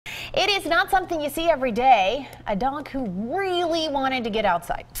It is not something you see every day. A dog who really wanted to get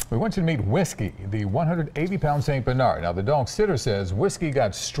outside. We want you to meet Whiskey, the 180-pound St. Bernard. Now, the dog sitter says Whiskey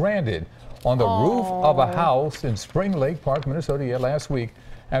got stranded on the roof of a house in Spring Lake Park, Minnesota, last week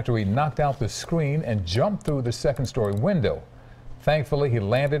after he knocked out the screen and jumped through the second-story window. Thankfully, he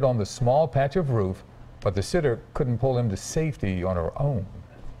landed on the small patch of roof, but the sitter couldn't pull him to safety on her own.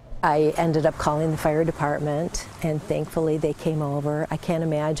 I ended up calling the fire department, and thankfully they came over. I can't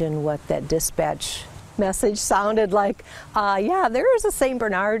imagine what that dispatch message sounded like. Yeah, there is a St.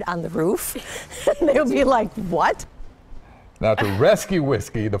 Bernard on the roof. And they'll be like, what? Now, to rescue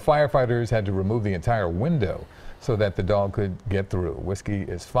Whiskey, the firefighters had to remove the entire window so that the dog could get through. Whiskey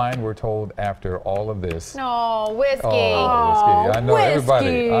is fine, we're told, after all of this. No, Whiskey. Oh, Whiskey. I know Whiskey.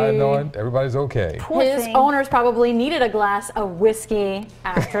 everybody. I know it. Everybody's okay. His owners probably needed a glass of whiskey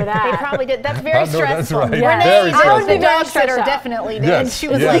after that. They probably did. That's very stressful. That's right. Yes. Very Renee, stressful. the dog stressed sitter, out. definitely did. Yes, And she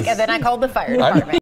was yes. like, and then I called the fire department.